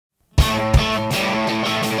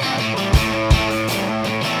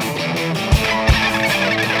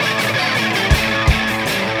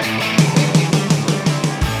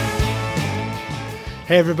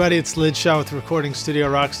Hey everybody, it's Lid Shaw with Recording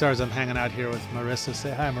Studio Rockstars. I'm hanging out here with Marissa.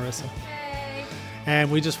 Say hi, Marissa. Hey.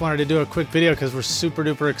 And we just wanted to do a quick video because we're super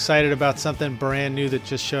duper excited about something brand new that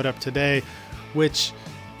just showed up today, which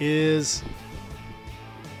is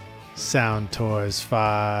Sound Toys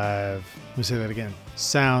 5. Let me say that again.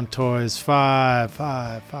 Sound Toys 5.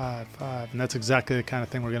 And that's exactly the kind of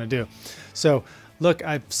thing we're going to do. So look,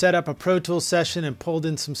 I've set up a Pro Tools session and pulled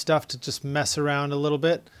in some stuff to just mess around a little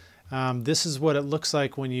bit. This is what it looks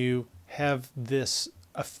like when you have this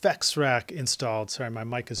effects rack installed. Sorry, my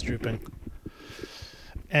mic is drooping.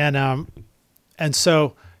 And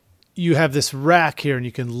so you have this rack here and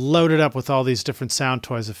you can load it up with all these different Sound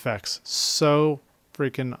Toys effects. So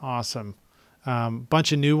freaking awesome.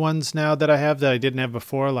 Bunch of new ones now that I have that I didn't have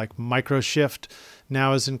before, like Micro Shift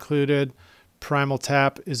now is included, Primal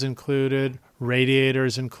Tap is included, Radiator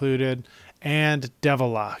is included, and Devil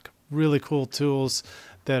Lock. Really cool tools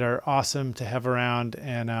that are awesome to have around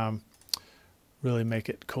and really make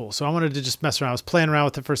it cool. So I wanted to just mess around. I was playing around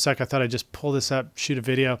with it for a sec. I thought I'd just pull this up, shoot a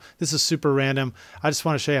video. This is super random. I just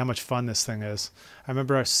want to show you how much fun this thing is. I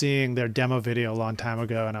remember seeing their demo video a long time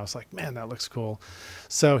ago and I was like, man, that looks cool.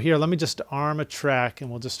 So here, let me just arm a track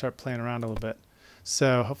and we'll just start playing around a little bit.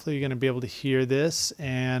 So hopefully you're going to be able to hear this,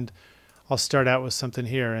 and I'll start out with something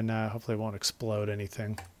here and hopefully it won't explode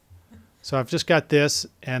anything. So I've just got this,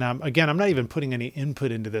 and again, I'm not even putting any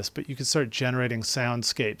input into this, but you can start generating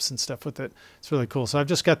soundscapes and stuff with it. It's really cool. So I've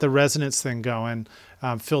just got the resonance thing going,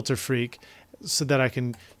 Filter Freak, so that I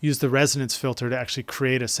can use the resonance filter to actually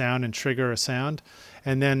create a sound and trigger a sound.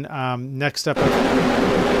 And then next up,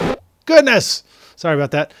 goodness! Sorry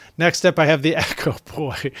about that. Next up, I have the Echo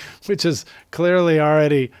Boy, which is clearly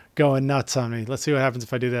already going nuts on me. Let's see what happens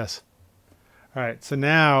if I do this. All right, so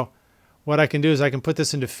now what I can do is I can put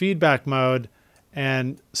this into feedback mode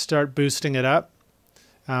and start boosting it up.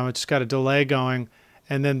 It's just got a delay going.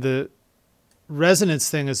 And then the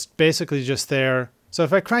resonance thing is basically just there. So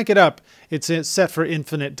if I crank it up, it's set for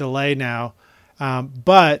infinite delay now.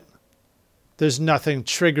 But there's nothing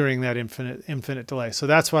triggering that infinite delay. So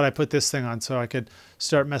that's what I put this thing on, so I could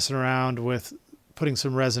start messing around with putting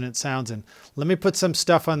some resonant sounds in. Let me put some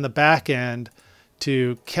stuff on the back end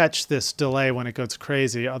to catch this delay when it goes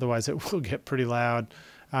crazy. Otherwise it will get pretty loud.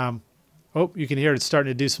 Oh, you can hear it's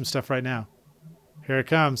starting to do some stuff right now. Here it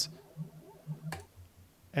comes.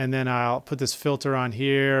 And then I'll put this filter on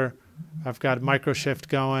here. I've got Micro Shift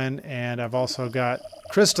going, and I've also got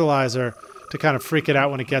Crystallizer to kind of freak it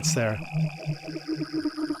out when it gets there.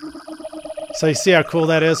 So you see how cool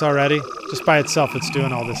that is already? Just by itself, it's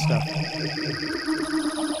doing all this stuff.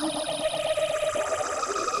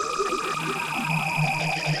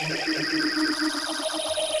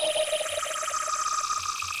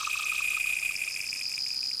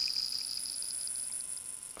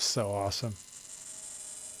 So awesome.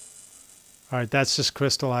 All right, that's just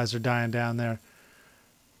Crystallizer dying down there.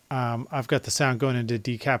 I've got the sound going into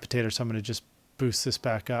Decapitator, so I'm going to just boost this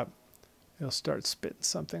back up. It'll start spitting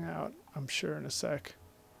something out, I'm sure, in a sec.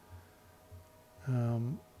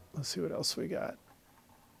 Let's see what else we got.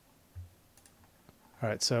 All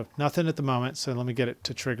right, so nothing at the moment, so let me get it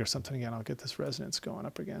to trigger something again. I'll get this resonance going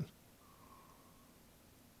up again.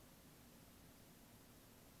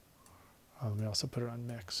 Let me also put it on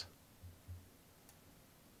mix.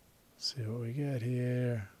 See what we get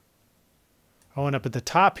here. Oh, and up at the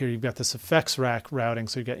top here, you've got this effects rack routing.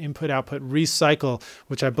 So you've got input, output, recycle,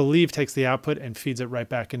 which I believe takes the output and feeds it right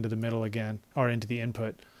back into the middle again, or into the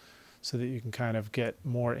input, so that you can kind of get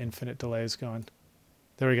more infinite delays going.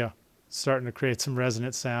 There we go. Starting to create some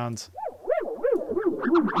resonant sounds.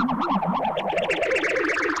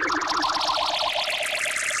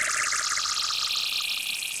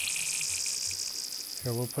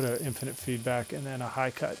 Here, we'll put an infinite feedback and then a high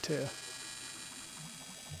cut too.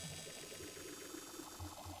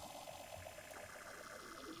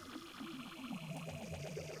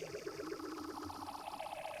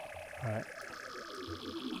 All right.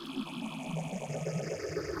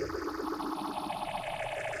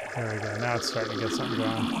 There we go. Now it's starting to get something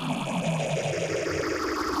going.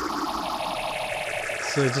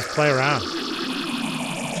 So just play around.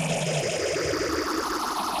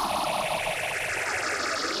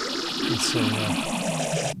 Let's see.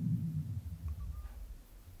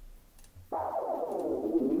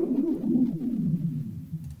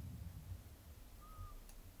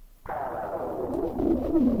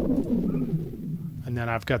 And then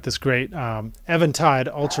I've got this great Eventide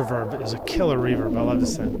Ultraverb is a killer reverb. I love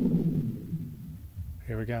this thing.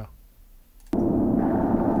 Here we go.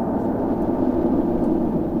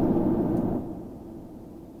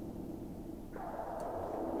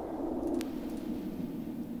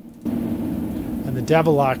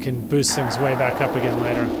 Devil Lock can boost things way back up again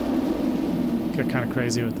later. Get kind of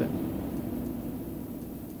crazy with it.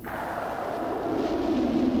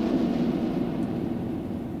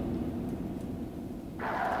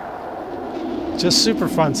 Just super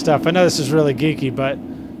fun stuff. I know this is really geeky, but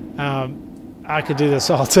I could do this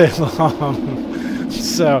all day long.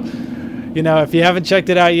 So, you know, if you haven't checked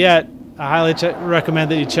it out yet, I highly recommend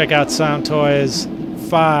that you check out Soundtoys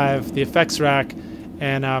 5, the effects rack,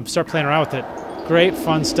 and start playing around with it. Great,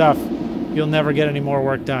 fun stuff. You'll never get any more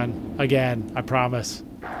work done. Again, I promise.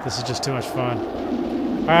 This is just too much fun.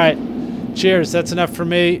 All right, cheers. That's enough for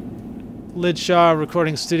me. Lidshaw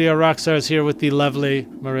Recording Studio Rockstars here with the lovely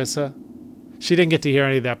Marissa. She didn't get to hear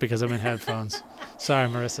any of that because I'm in headphones. Sorry,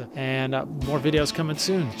 Marissa. And more videos coming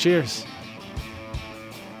soon. Cheers.